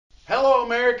Hello,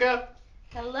 America.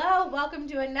 Hello, welcome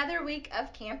to another week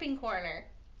of Camping Corner.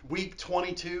 Week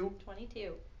 22.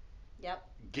 22. Yep.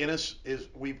 Guinness is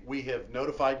we have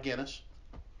notified Guinness.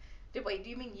 Wait, do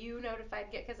you mean you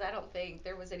notified Guinness? Because I don't think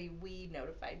there was any we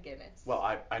notified Guinness. Well,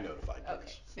 I notified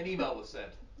Guinness. Okay. An email was sent.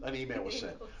 An email was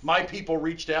sent. My people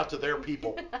reached out to their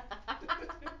people.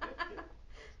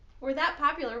 We're that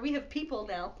popular. We have people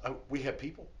now. We have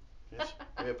people. Yes,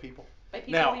 we have people. By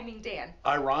people, Now, we mean Dan.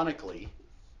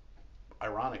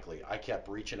 Ironically, I kept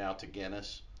reaching out to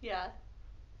Guinness Yeah.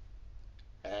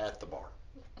 at the bar.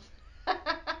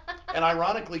 And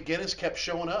ironically, Guinness kept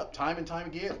showing up time and time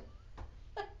again.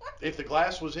 If the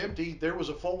glass was empty, there was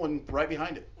a full one right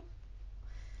behind it.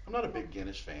 I'm not a big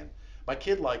Guinness fan. My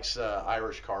kid likes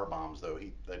Irish car bombs, though.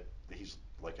 He's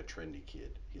like a trendy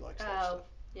kid. He likes that stuff.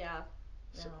 Yeah.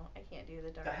 No, So- I can't do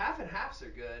the dark. The half and halves are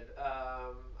good.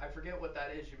 I forget what that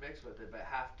is you mix with it, but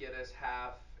half Guinness,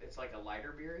 half it's like a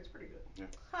lighter beer. It's pretty good.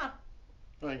 Huh.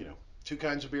 Well, two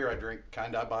kinds of beer I drink,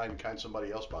 kind I buy and kind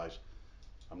somebody else buys.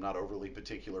 I'm not overly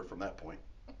particular from that point.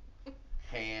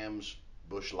 Hams,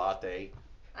 Busch Latte.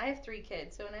 I have 3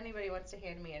 kids, so when anybody wants to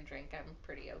hand me a drink, I'm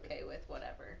pretty okay with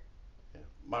whatever. Yeah.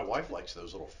 My wife likes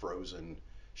those little frozen.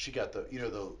 She got the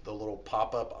the little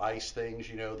pop-up ice things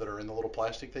that are in the little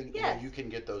plastic thing. Yes. You can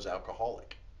get those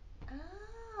alcoholic.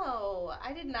 Oh,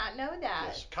 I did not know that.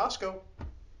 Yes, Costco.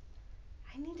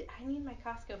 I need my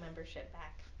Costco membership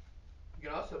back. You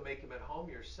can also make them at home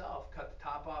yourself. Cut the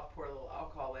top off, pour a little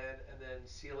alcohol in, and then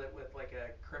seal it with like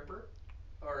a crimper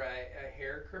or a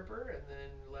hair crimper, and then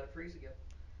let it freeze again.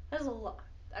 That's a lot.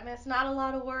 I mean, it's not a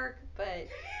lot of work, but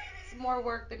it's more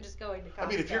work than just going to Costco. I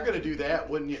mean, if you're going to do that,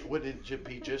 wouldn't it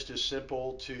be just as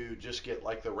simple to just get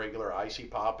like the regular icy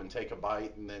pop and take a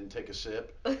bite and then take a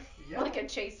sip? Yeah. Like a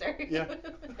chaser. Yeah.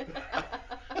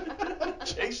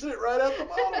 Chasing it right out the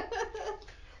bottom.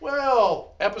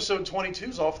 Well, episode 22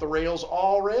 is off the rails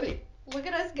already. Look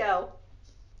at us go.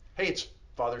 Hey, it's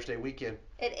Father's Day weekend.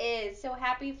 It is. So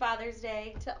happy Father's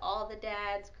Day to all the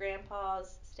dads,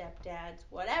 grandpas, stepdads,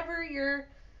 whatever your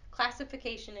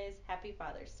classification is. Happy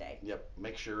Father's Day. Yep.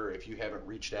 Make sure if you haven't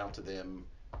reached out to them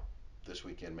this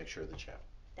weekend, make sure that you have.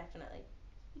 Definitely.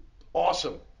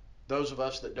 Awesome. Those of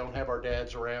us that don't have our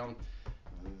dads around,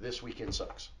 this weekend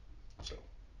sucks. So.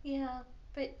 Yeah,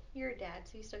 but you're a dad,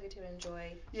 so you still get to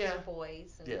enjoy Yeah. your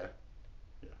boys. And, Yeah.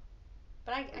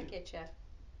 But I get you.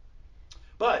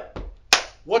 But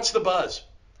what's the buzz?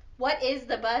 What is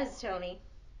the buzz, Tony?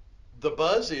 The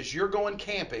buzz is you're going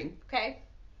camping. Okay.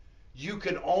 You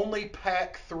can only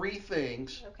pack 3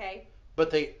 things, Okay.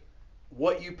 but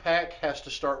what you pack has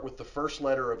to start with the first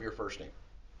letter of your first name.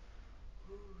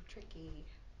 Ooh, tricky.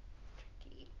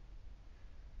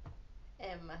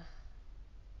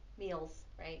 Meals,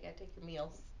 right? You gotta take your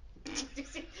meals.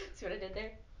 See what I did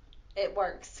there? It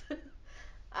works.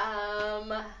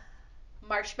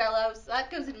 Marshmallows. That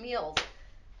goes in meals.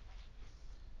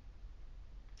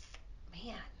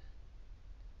 Man.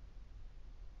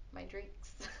 My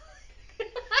drinks.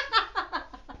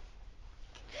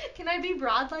 Can I be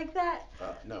broad like that?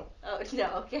 No. Oh, no,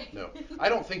 okay. No. I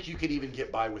don't think you could even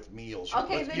get by with meals.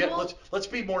 Okay, then let's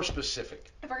be more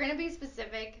specific. If we're gonna be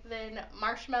specific, then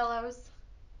marshmallows,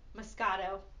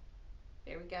 Moscato.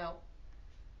 There we go.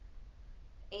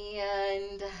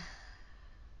 And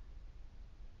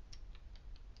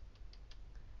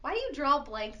why do you draw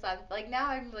blanks on, like, now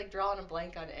I'm like drawing a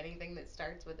blank on anything that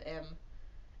starts with M.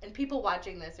 And people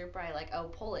watching this are probably like, oh,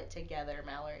 pull it together,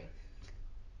 Mallory.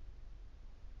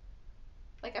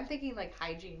 Like, I'm thinking like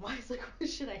hygiene wise, like, what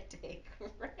should I take,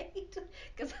 right?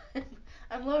 Because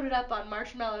I'm loaded up on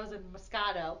marshmallows and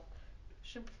Moscato.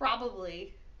 Should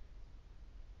probably.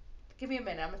 Give me a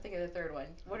minute. I'm gonna think of the third one.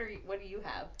 What do you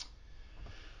have?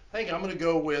 I think I'm gonna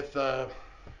go with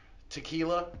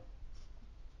tequila,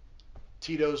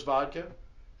 Tito's vodka,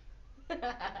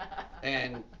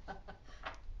 and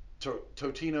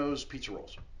Totino's pizza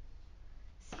rolls.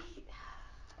 See,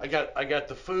 I got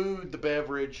the food, the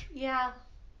beverage. yeah.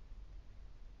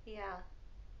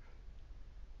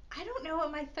 I don't know what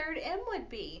my third M would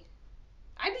be.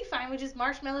 I'd be fine with just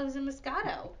marshmallows and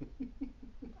Moscato.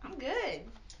 I'm good.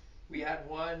 We had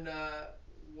one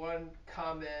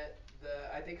comment.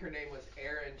 I think her name was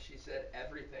Erin. She said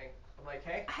everything. I'm like,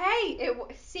 hey, Hey,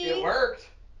 see. it worked.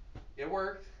 It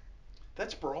worked.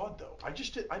 That's broad though. I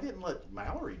didn't let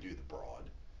Mallory do the broad.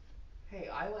 Hey,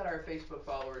 I let our Facebook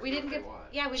followers We do didn't what give. they want.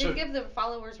 Yeah, we So didn't give the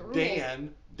followers rules.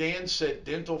 Dan said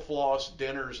dental floss,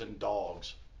 dinners, and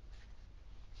dogs.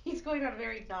 He's going on a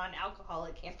very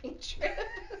non-alcoholic camping trip.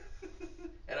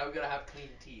 And I'm gonna have clean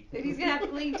teeth. And he's gonna have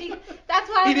clean teeth. That's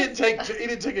why He didn't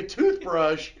take a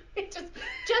toothbrush.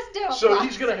 just dental So floss.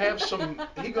 he's gonna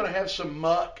have some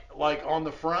muck like on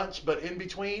the fronts, but in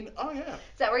between, oh yeah. Is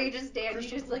that where you just dance? You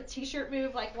just like t-shirt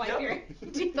move, like wipe Yep.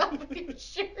 your teeth off with your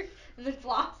shirt, and then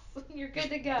floss, and you're good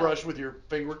to go. Brush with your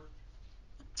finger.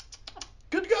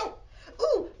 Good to go.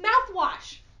 Ooh,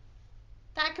 mouthwash.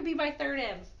 That could be my third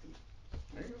M.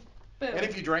 There you go. Boom. And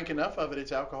if you drank enough of it,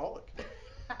 it's alcoholic.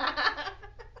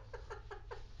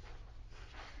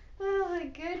 Oh my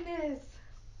goodness.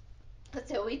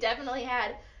 So we definitely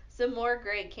had some more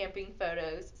great camping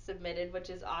photos submitted, which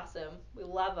is awesome. We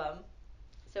love them.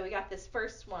 So we got this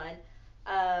first one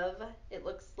of, it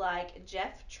looks like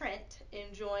Jeff Trent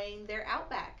enjoying their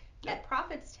Outback at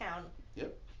Prophetstown.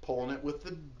 Yep. Pulling it with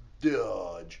the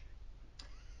Dodge.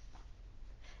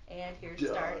 And here Dodge.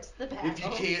 starts the battle. If you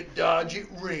can't dodge it,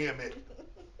 ram it.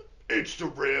 It's the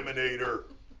Raminator.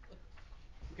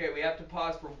 Okay, we have to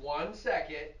pause for 1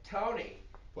 second. Tony,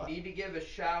 What? you need to give a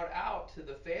shout out to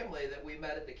the family that we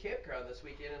met at the campground this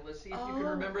weekend, and let's see if you can Oh.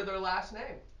 remember their last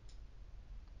name.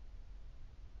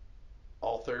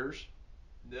 Altair's.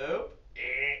 Nope.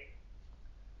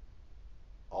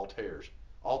 Altair's.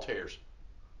 Altair's.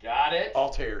 Got it.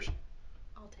 Altair's.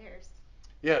 Altair's.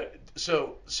 Yeah.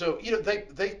 So you know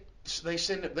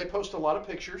they post a lot of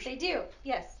pictures, They do,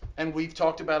 yes. and we've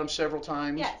talked about them several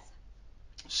times. Yes.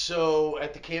 So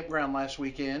at the campground last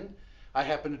weekend, I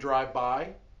happened to drive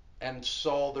by and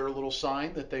saw their little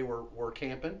sign that they were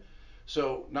camping.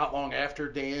 So not long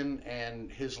after, Dan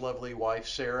and his lovely wife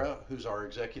Sarah, who's our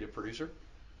executive producer,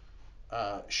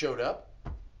 showed up,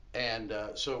 and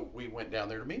so we went down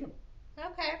there to meet them.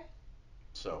 Okay.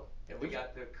 So And we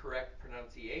got the correct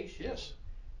pronunciation. yes,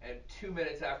 And 2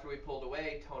 minutes after we pulled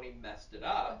away, Tony messed it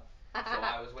up. So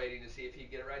I was waiting to see if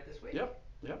he'd get it right this week. yep.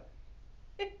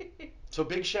 So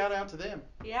big shout out to them.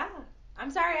 Yeah. I'm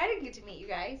sorry I didn't get to meet you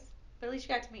guys, but at least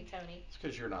you got to meet Tony. It's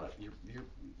because you're not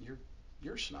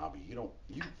you're snobby.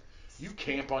 You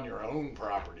camp on your own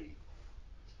property.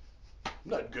 I'm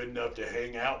not good enough to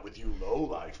hang out with you low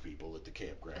life people at the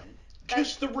campground.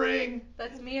 Kiss the ring.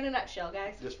 That's me in a nutshell,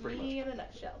 guys. Just pretty me much. in a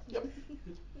nutshell.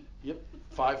 Yep.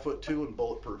 5'2" and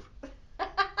bulletproof.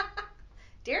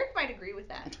 Derek might agree with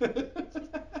that.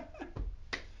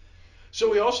 So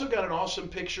we also got an awesome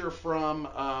picture from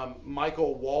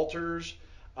Michael Walters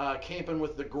camping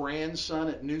with the grandson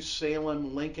at New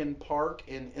Salem Lincoln Park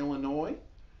in Illinois.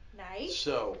 Nice.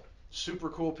 So super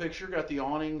cool picture. Got the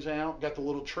awnings out. Got the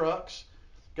little trucks.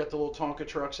 Got the little Tonka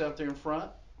trucks out there in front.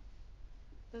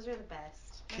 Those are the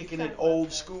best. My Kicking son it loves old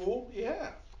those. school.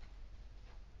 Yeah.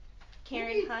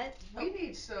 Karen Hunt. We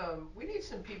need some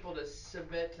people to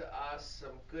submit to us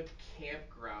some good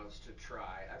campgrounds to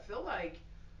try. I feel like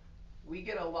we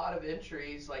get a lot of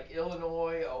entries like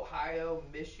Illinois, Ohio,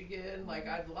 Michigan. Like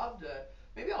I'd love to.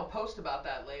 Maybe I'll post about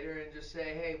that later and just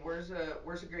say, hey, where's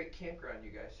a great campground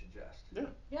you guys suggest?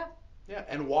 Yeah.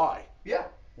 And why? Yeah.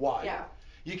 Why? Yeah.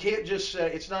 You can't just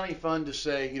say, it's not any fun to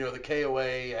say, the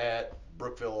KOA at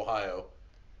Brookville, Ohio.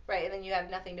 Right, and then you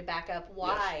have nothing to back up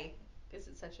why is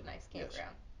it such a nice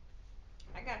campground.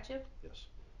 I got you. Yes.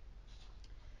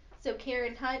 So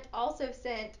Karen Hunt also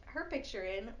sent her picture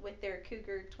in with their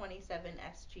Cougar 27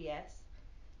 SGS.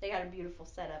 They got a beautiful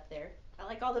setup there. I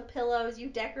like all the pillows. You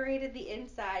decorated the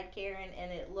inside, Karen,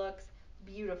 and it looks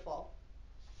beautiful.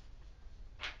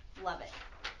 Love it.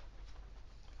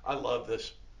 I love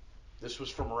this. This was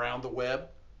from around the web.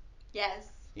 Yes.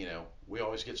 We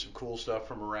always get some cool stuff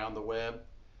from around the web.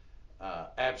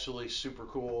 Absolutely super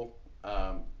cool.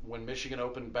 When Michigan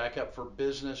opened back up for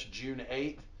business June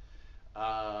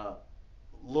 8th,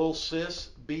 Lil Sis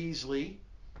Beasley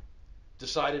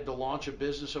decided to launch a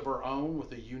business of her own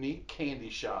with a unique candy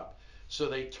shop. So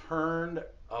they turned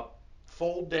a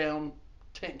fold down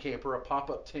tent camper, a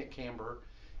pop-up tent camper,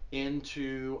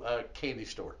 into a candy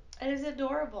store. It is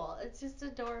adorable. It's just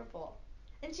adorable.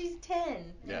 And she's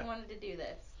 10 Yeah. and wanted to do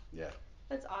this. Yeah.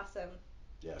 That's awesome.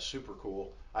 Yeah, super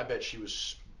cool. I bet she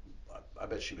was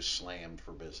slammed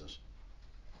for business.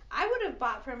 I would have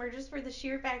bought from her just for the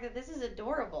sheer fact that this is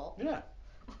adorable.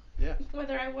 Yeah.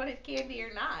 Whether I wanted candy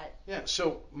or not. Yeah.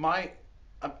 So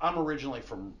I'm originally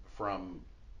from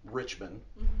Richmond,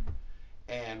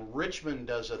 and Richmond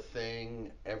does a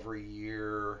thing every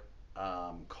year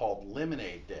called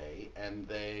Lemonade Day, and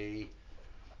they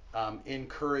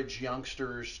encourage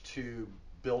youngsters to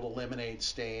build a lemonade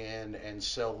stand and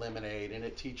sell lemonade, and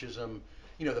it teaches them,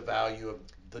 the value of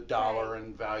the dollar Right.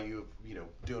 and value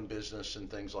of, doing business and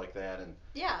things like that, and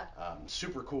Yeah.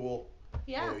 super cool.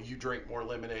 Yeah. You drink more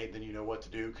lemonade than you know what to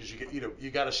do because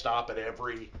you got to stop at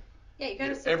every Yeah, you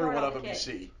gotta support every one all of the them you kids.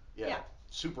 see. Yeah, Yeah.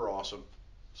 super awesome.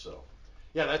 So,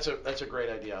 yeah, that's a great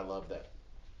idea. I love that.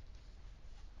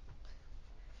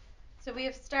 So we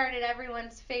have started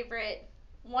everyone's favorite,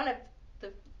 one of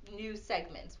the new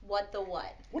segments, What the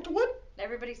What. What the what?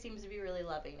 Everybody seems to be really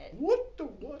loving it. What the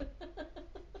what?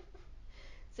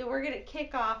 So we're going to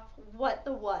kick off What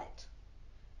the What.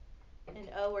 And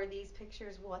oh, are these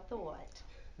pictures what the what?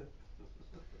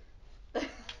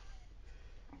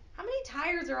 How many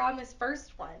tires are on this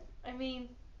first one? I mean,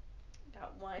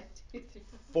 got 1, 2, 3.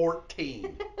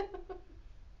 14.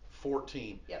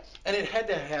 14. Yep. And it had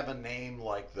to have a name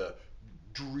like the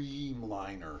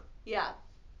Dreamliner. Yeah.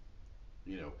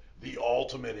 The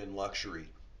ultimate in luxury.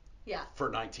 Yeah. For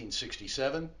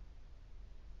 1967,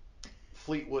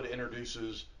 Fleetwood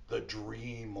introduces the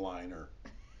Dreamliner.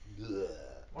 Ugh.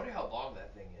 I wonder how long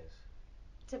that thing is.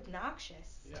 It's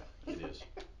obnoxious. Yeah, it is.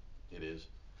 It is.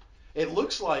 It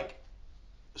looks like,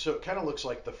 so it kind of looks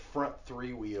like the front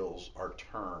three wheels are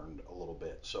turned a little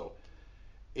bit. So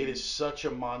it is such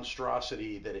a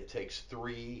monstrosity that it takes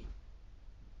 3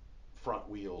 front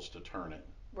wheels to turn it.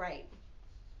 Right.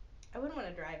 I wouldn't want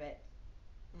to drive it.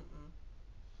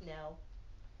 Mm-mm. No.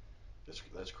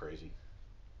 That's crazy.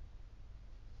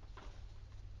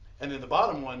 And then the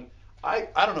bottom one, I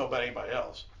don't know about anybody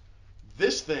else.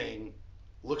 This thing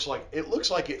looks like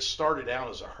it started out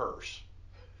as a hearse.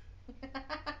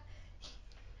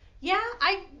 Yeah,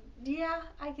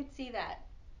 I could see that.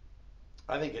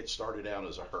 I think it started out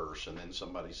as a hearse, and then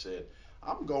somebody said,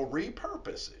 "I'm gonna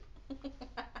repurpose it."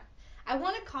 I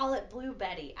want to call it Blue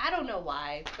Betty. I don't know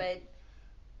why, but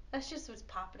that's just what's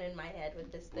popping in my head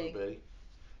with this Blue thing. Betty.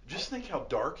 Just think how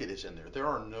dark it is in there. There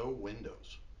are no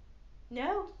windows.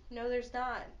 No, there's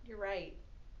not. You're right.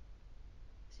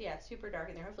 So yeah, super dark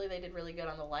in there. Hopefully they did really good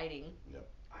on the lighting. Yep.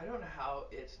 I don't know how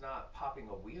it's not popping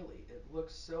a wheelie. It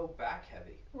looks so back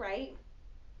heavy. Right?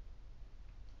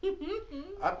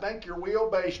 I think your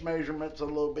wheelbase measurement's a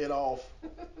little bit off.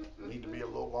 Need to be a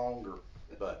little longer,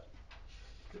 but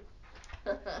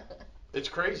it's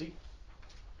crazy.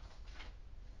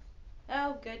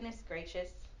 Oh, goodness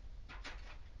gracious.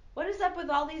 What is up with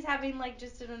all these having like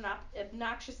just an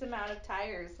obnoxious amount of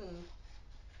tires and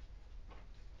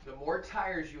The more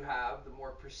tires you have, the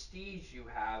more prestige you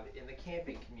have in the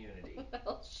camping community.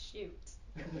 well, shoot.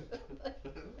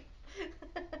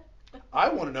 I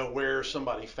want to know where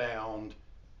somebody found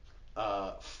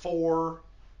 4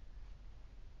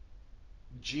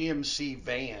 GMC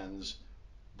vans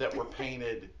that were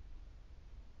painted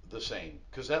the same,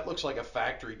 because that looks like a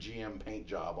factory GM paint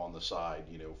job on the side,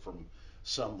 from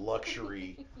some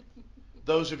luxury.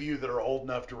 Those of you that are old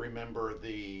enough to remember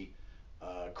the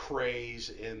craze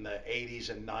in the 80s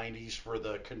and 90s for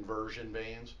the conversion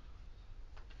vans,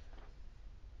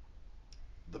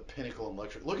 the pinnacle in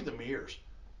luxury. Look at the mirrors.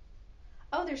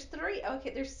 Oh, there's 3.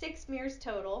 Okay, there's 6 mirrors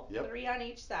total. Yep. 3 on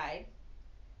each side.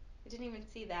 I didn't even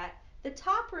see that. The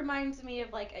top reminds me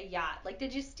of like a yacht. Like,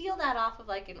 did you steal that off of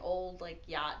like an old like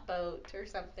yacht boat or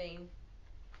something?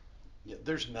 Yeah,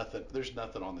 there's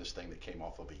nothing on this thing that came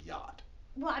off of a yacht.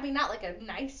 Well, I mean, not like a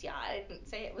nice yacht. I didn't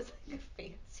say it was like a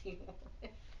fancy one.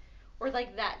 Or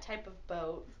like that type of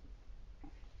boat.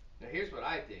 Now here's what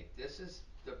I think. This is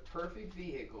the perfect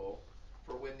vehicle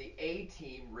for when the A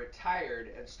team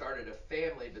retired and started a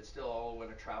family but still all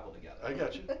want to travel together. I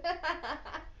got you.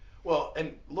 Well,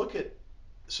 and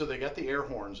so they got the air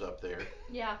horns up there.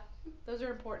 Yeah, those are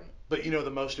important. But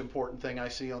the most important thing I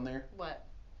see on there? What?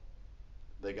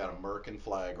 They got a American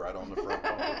flag right on the front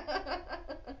bumper.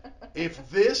 If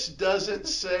this doesn't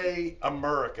say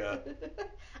America,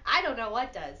 I don't know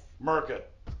what does. America.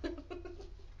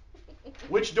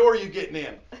 Which door are you getting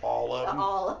in? All of them.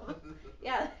 All of them.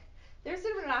 Yeah. There's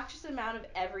an obnoxious amount of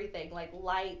everything, like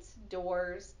lights,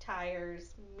 doors,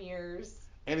 tires, mirrors.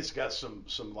 And it's got some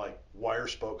like wire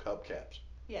spoke hubcaps.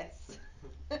 Yes.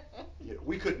 Yeah,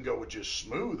 we couldn't go with just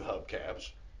smooth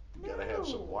hubcaps. You gotta have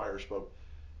some No. wire spoke.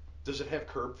 Does it have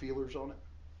curb feelers on it?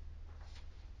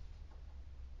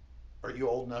 Are you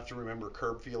old enough to remember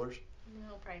curb feelers?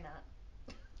 No, probably not.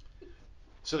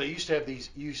 So they used to have these.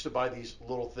 You used to buy these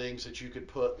little things that you could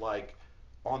put like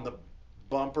on the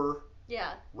bumper.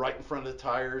 Yeah. Right in front of the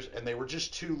tires, and they were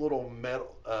just 2 little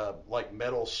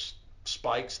metal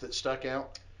spikes that stuck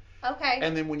out. Okay.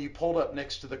 And then when you pulled up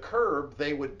next to the curb,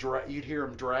 you'd hear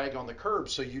them drag on the curb,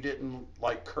 so you didn't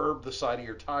like curb the side of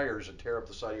your tires and tear up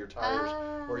the side of your tires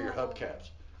or your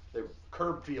hubcaps. They're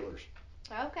curb feelers.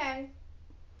 Okay.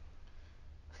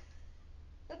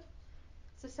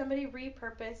 So somebody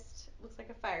repurposed, looks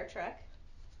like a fire truck.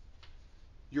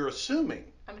 You're assuming.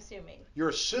 I'm assuming. You're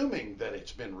assuming that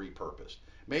it's been repurposed.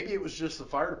 Maybe it was just the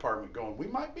fire department going, we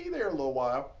might be there a little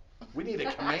while. We need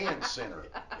a command center.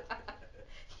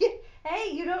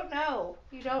 Hey, you don't know.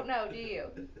 You don't know, do you?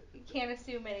 You can't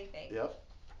assume anything. Yep.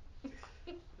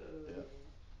 Yep.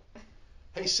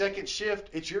 Hey, second shift,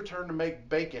 it's your turn to make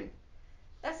bacon.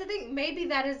 That's the thing. Maybe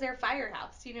that is their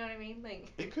firehouse. You know what I mean?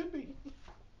 Like. It could be.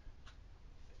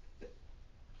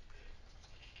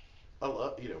 I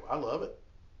love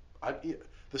it.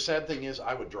 The sad thing is,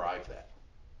 I would drive that.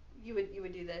 You would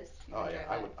do this. You Oh would yeah,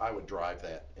 drive I would drive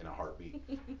that in a heartbeat.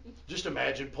 Just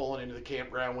imagine pulling into the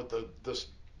campground with the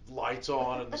lights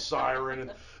on and the siren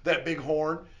and that big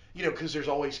horn. You know, because there's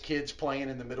always kids playing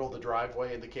in the middle of the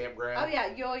driveway in the campground. Oh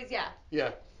yeah, you always Yeah.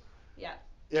 Yeah.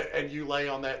 Yeah, and you lay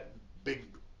on that big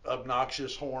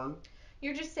obnoxious horn.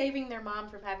 You're just saving their mom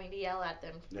from having to yell at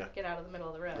them. Yeah. Get out of the middle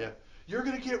of the road. Yeah. You're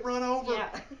gonna get run over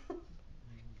Yeah.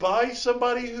 by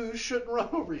somebody who shouldn't run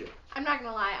over you. I'm not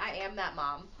gonna lie, I am that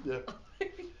mom. Yeah.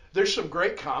 There's some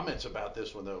great comments about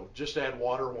this one though. Just add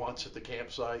water once at the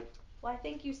campsite. Well, I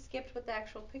think you skipped what the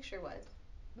actual picture was.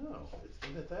 No,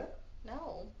 isn't it that?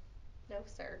 No. No,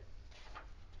 sir.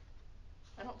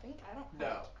 I don't.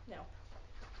 No. No.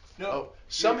 No. Oh,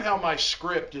 somehow my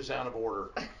script is out of order.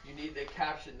 You need to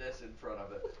caption this in front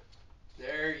of it.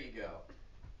 There you go.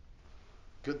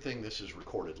 Good thing this is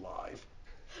recorded live.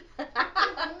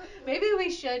 Maybe we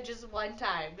should just one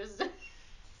time, just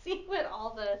see what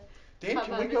all the. Dan,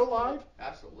 can we go live?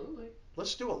 Absolutely.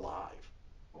 Let's do a live.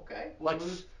 Okay. Like-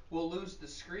 We'll lose the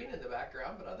screen in the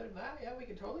background, but other than that, yeah, we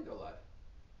can totally go live.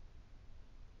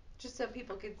 Just so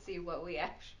people can see what we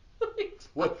actually.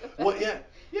 What? talk What? about.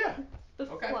 Yeah. The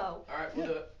Okay. flow. All right, we'll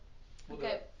Yeah. do it. We'll do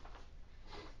Okay. it.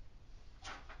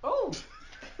 Oh.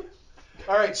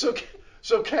 All right.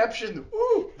 So caption.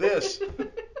 Ooh, this.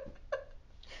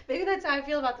 Maybe that's how I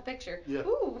feel about the picture. Yeah.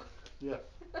 Ooh. Yeah.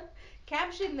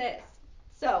 Caption this.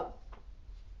 So,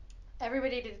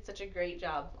 everybody did such a great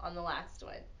job on the last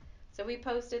one. So we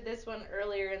posted this one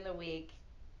earlier in the week,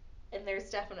 and there's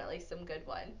definitely some good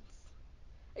ones.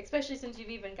 Especially since you've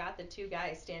even got the two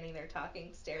guys standing there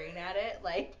talking, staring at it,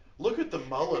 like. Look at the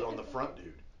mullet on the front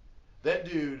dude.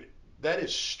 That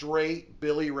is straight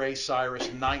Billy Ray Cyrus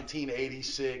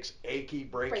 1986 achy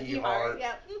breaky heart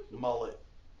Yep. mullet.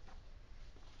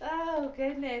 Oh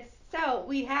goodness. So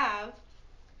we have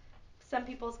some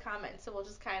people's comments, so we'll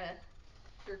just kind of,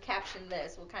 or caption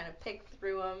this. We'll kind of pick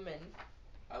through them and.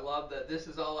 I love that this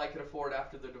is all I can afford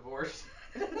after the divorce.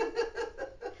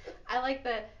 I like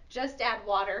the just add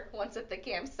water once at the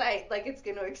campsite, like it's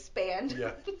going to expand.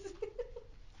 Yeah.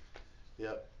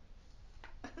 Yep.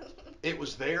 It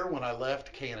was there when I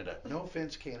left Canada. No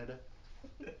offense, Canada.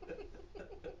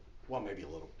 Well, maybe a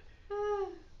little.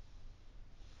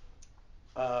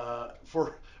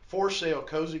 For sale,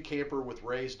 cozy camper with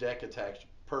raised deck attached,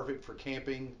 perfect for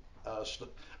camping,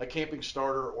 a camping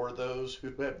starter, or those who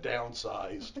have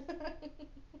downsized.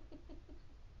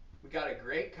 We got a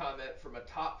great comment from a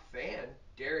top fan,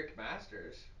 Derek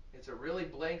Masters. It's a really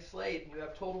blank slate, and you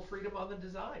have total freedom on the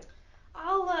design.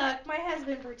 Oh look, my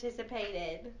husband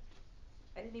participated.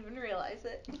 I didn't even realize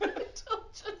it until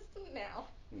just now.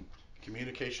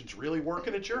 Communication's really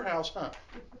working at your house, huh?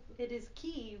 It is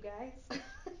key, you guys.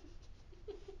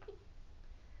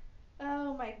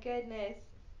 Oh my goodness.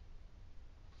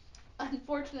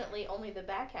 Unfortunately, only the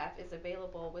back half is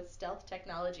available with stealth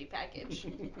technology package.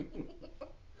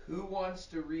 Who wants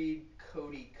to read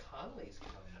Cody Conley's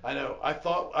comment? I know.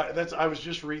 I was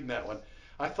just reading that one.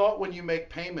 I thought when you make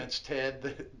payments,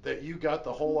 Ted, that you got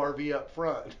the whole RV up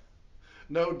front.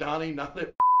 No, Donnie, not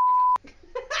it.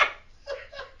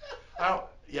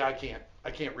 I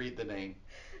can't read the name.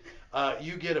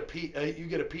 You get a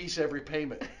piece every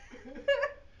payment.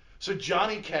 So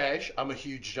Johnny Cash, I'm a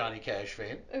huge Johnny Cash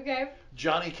fan. Okay.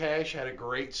 Johnny Cash had a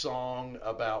great song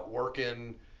about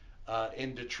working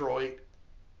in Detroit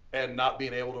and not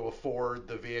being able to afford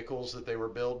the vehicles that they were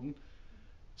building.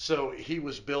 So he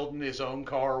was building his own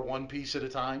car one piece at a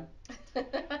time.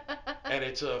 And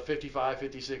it's a 55,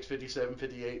 56, 57,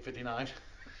 58, 59.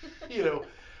 You know,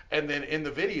 and then in the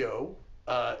video,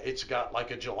 it's got like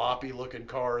a jalopy looking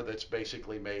car that's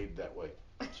basically made that way.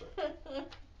 So.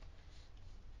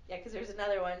 Yeah, because there's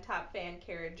another one, top fan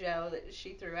Kara Joe, that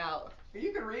she threw out.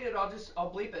 You can read it. I'll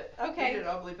bleep it. Okay. Read it.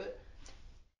 I'll bleep it.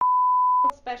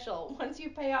 Special. Once you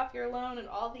pay off your loan and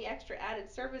all the extra added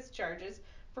service charges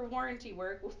for warranty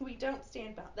work we don't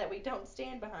stand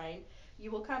behind,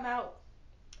 you will come out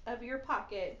of your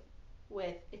pocket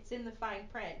with, it's in the fine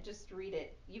print, just read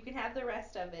it. You can have the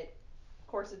rest of it. Of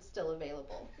course, it's still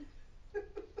available.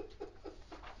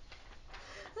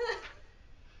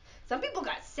 Some people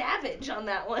got savage on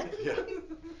that one. Yeah.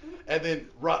 And then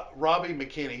Robbie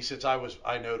McKinney, since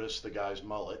I noticed the guy's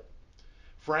mullet.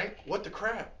 Frank, what the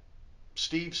crap?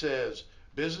 Steve says,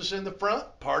 business in the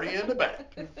front, party in the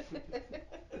back.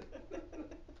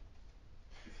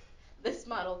 This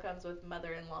model comes with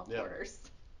mother-in-law Yep. quarters.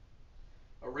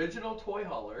 Original toy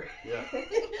hauler. Yeah.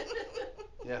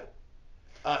 Yeah.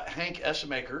 Hank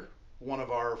Essemaker, one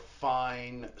of our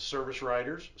fine service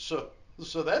riders. So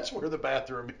that's where the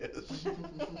bathroom is.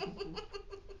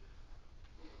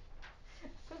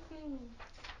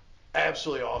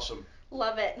 Absolutely awesome.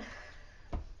 Love it.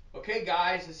 Okay,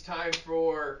 guys, it's time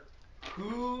for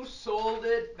Who Sold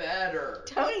It Better?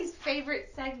 Tony's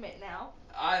favorite segment now.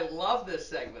 I love this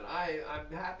segment.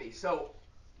 I'm happy. So,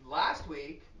 last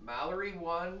week, Mallory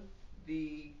won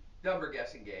the number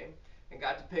guessing game and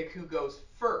got to pick who goes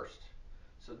first.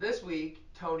 So this week,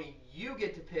 Tony, you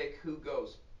get to pick who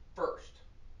goes first.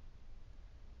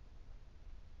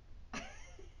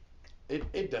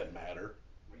 It doesn't matter.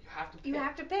 You have to pick. You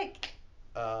have to pick.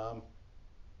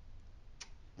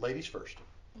 Ladies first.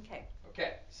 Okay.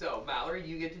 Okay, so Mallory,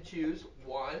 you get to choose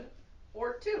 1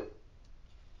 or 2.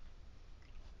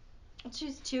 I'll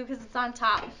choose 2 because it's on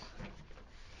top.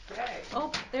 Okay.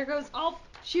 Oh, there goes. Oh,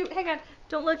 shoot. Hang on.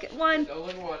 Don't look at 1. Don't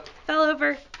look at 1. Fell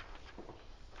over.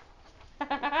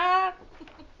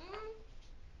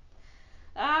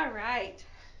 All right.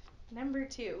 Number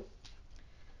 2.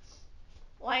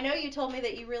 Well, I know you told me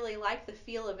that you really like the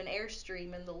feel of an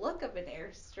Airstream and the look of an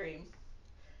Airstream.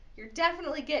 You're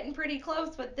definitely getting pretty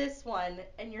close with this one,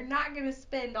 and you're not going to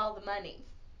spend all the money.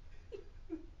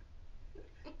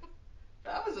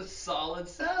 That was a solid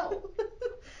sell.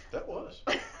 That was.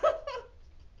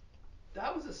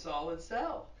 That was a solid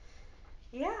sell.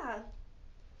 Yeah.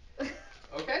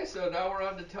 Okay, so now we're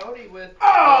on to Tony with.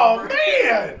 Oh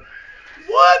man!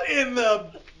 What in the?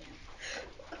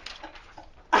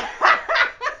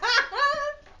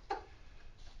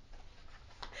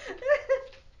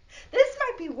 This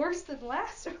might be worse than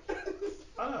last one.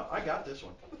 I know. I got this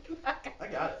one. I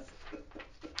got it.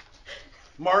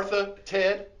 Martha,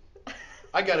 Ted,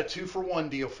 I got a 2-for-1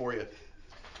 deal for you.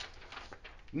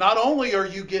 Not only are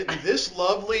you getting this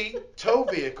lovely tow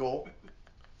vehicle,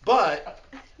 but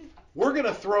we're going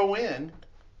to throw in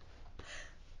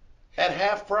at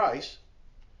half price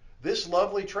this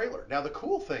lovely trailer. Now the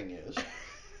cool thing is,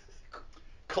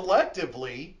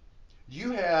 collectively,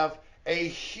 you have a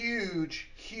huge,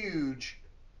 huge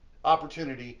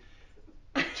opportunity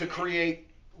to create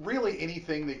really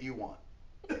anything that you want.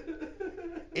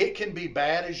 It can be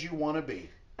bad as you want to be.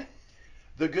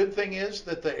 The good thing is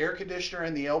that the air conditioner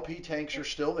and the LP tanks are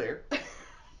still there.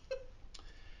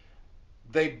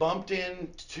 They bumped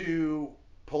into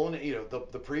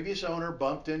the previous owner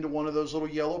bumped into one of those little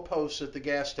yellow posts at the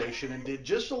gas station and did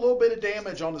just a little bit of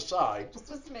damage on the side.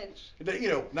 Just a smidge.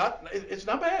 It's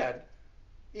not bad.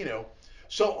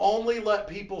 So only let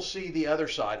people see the other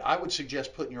side. I would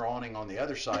suggest putting your awning on the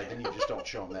other side, then you just don't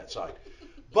show them that side.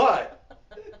 But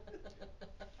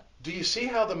do you see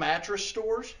how the mattress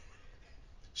stores?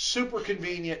 Super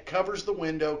convenient, covers the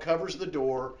window, covers the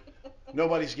door.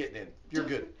 Nobody's getting in. You're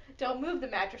good. Don't move the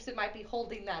mattress. It might be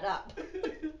holding that up.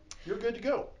 You're good to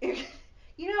go.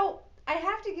 I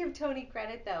have to give Tony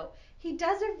credit, though. He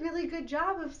does a really good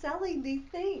job of selling these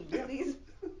things. Yeah.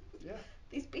 Yeah.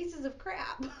 These pieces of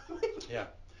crap. Yeah.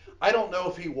 I don't know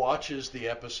if he watches the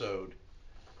episode,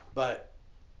 but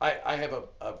I have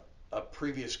a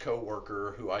previous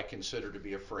coworker who I consider to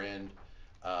be a friend,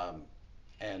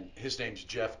 and his name's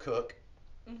Jeff Cook,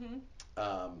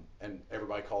 and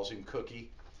everybody calls him Cookie.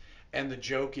 And the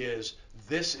joke is,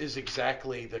 this is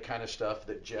exactly the kind of stuff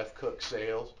that Jeff Cook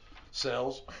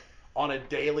sells on a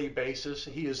daily basis.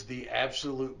 He is the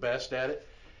absolute best at it.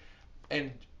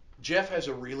 And Jeff has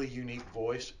a really unique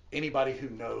voice. Anybody who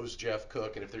knows Jeff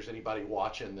Cook, and if there's anybody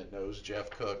watching that knows Jeff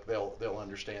Cook, they'll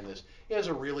understand this. He has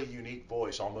a really unique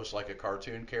voice, almost like a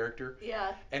cartoon character.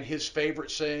 Yeah. And his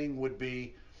favorite saying would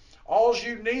be, "All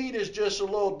you need is just a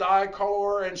little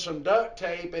Dicor and some duct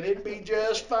tape, and it'd be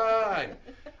just fine.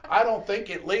 I don't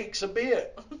think it leaks a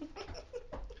bit."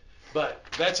 But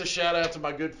that's a shout out to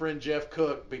my good friend Jeff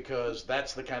Cook, because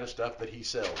that's the kind of stuff that he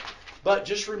sells. But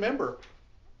just remember,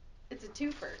 it's a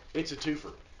twofer. It's a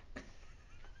twofer.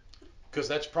 Because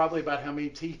that's probably about how many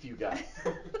teeth you got.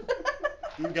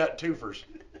 You got twofers.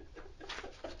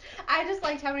 I just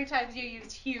liked how many times you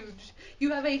used huge.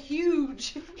 You have a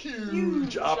huge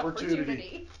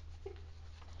opportunity.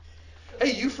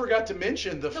 Hey, you forgot to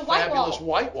mention the white fabulous wall.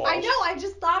 white walls. I know, I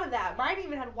just thought of that. Mine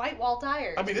even had white wall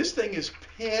tires. I mean, this thing is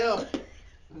pimp.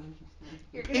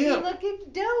 You're going to be looking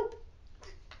dope.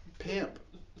 Pimp.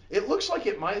 It looks like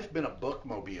it might have been a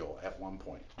bookmobile at one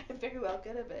point. It very well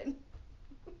could have been.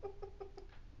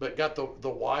 But got the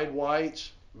wide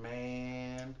whites,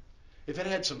 man. If it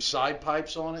had some side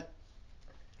pipes on it,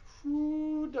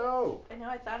 whoo, dope. I know,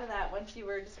 I thought of that once you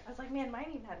were just, I was like, man, mine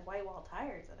even had white wall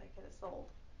tires that I could have sold.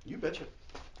 You betcha.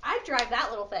 I'd drive that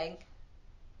little thing.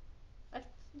 That's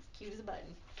cute as a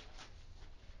button.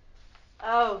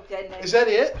 Oh, goodness. Is that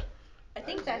it? I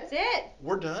think that's it.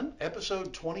 We're done.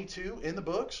 Episode 22 in the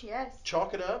books. Yes.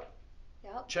 Chalk it up.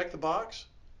 Yep. Check the box.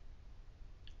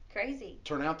 Crazy.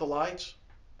 Turn out the lights.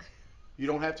 You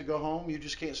don't have to go home. You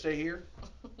just can't stay here.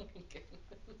 Oh my goodness.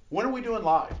 When are we doing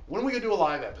live? When are we going to do a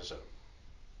live episode?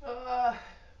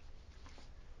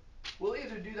 We'll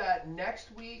either do that next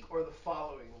week or the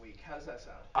following week. How does that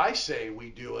sound? I say we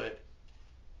do it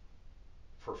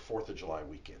for 4th of July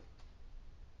weekend.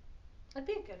 That'd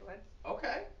be a good one.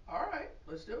 Okay. All right.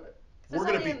 Let's do it. We're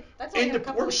going to be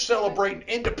we're we're celebrating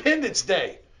Independence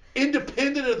Day.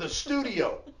 Independent of the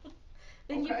studio.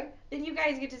 Then Okay. you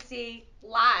guys get to see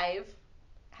live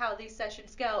how these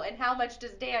sessions go and how much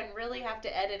does Dan really have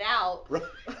to edit out Right.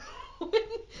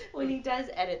 when he does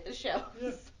edit the shows.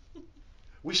 Yeah.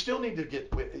 We still need to get,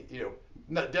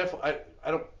 definitely, I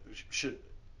don't, should,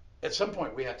 at some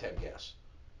point we have to have guests.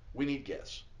 We need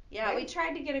guests. Yeah, we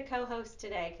tried to get a co-host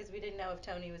today because we didn't know if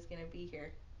Tony was going to be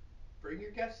here. Bring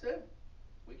your guests in.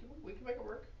 We can make it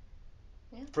work.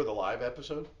 For the live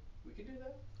episode. We can do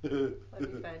that.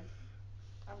 That'd be fun.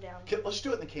 I'm down. Let's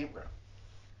do it in the campground.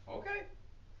 Okay.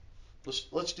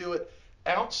 Let's do it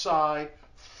outside,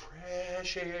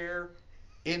 fresh air,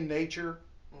 in nature,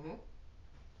 Mhm.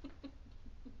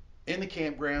 in the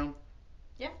campground.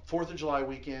 Yeah. 4th of July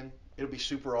weekend. It'll be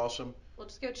super awesome. We'll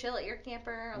just go chill at your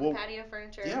camper on We'll- the patio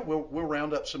furniture. Yeah, we'll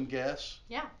round up some guests.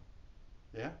 Yeah.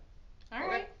 Yeah. All Okay.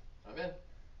 right. I'm in.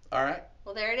 All right.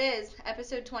 Well, there it is.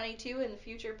 Episode 22 and the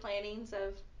future plannings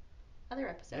of other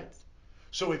episodes.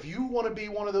 So if you want to be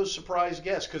one of those surprise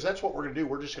guests, because that's what we're going to do,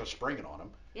 we're just going to spring it on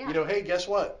them. Yeah. Hey, guess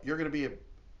what? You're going to be a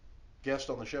guest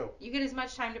on the show. You get as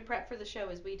much time to prep for the show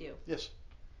as we do. Yes.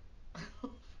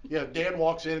 Yeah, Dan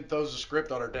walks in and throws the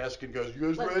script on our desk and goes, "You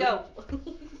guys Let's ready? go.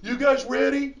 You guys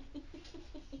ready?"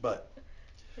 But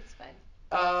It's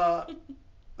fun.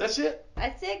 that's it.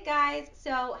 That's it, guys.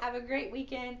 So have a great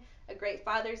weekend, a great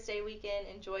Father's Day weekend.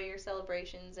 Enjoy your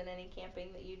celebrations and any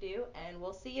camping that you do, and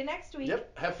we'll see you next week.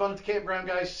 Yep. Have fun at the campground,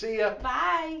 guys. See ya.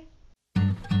 Bye.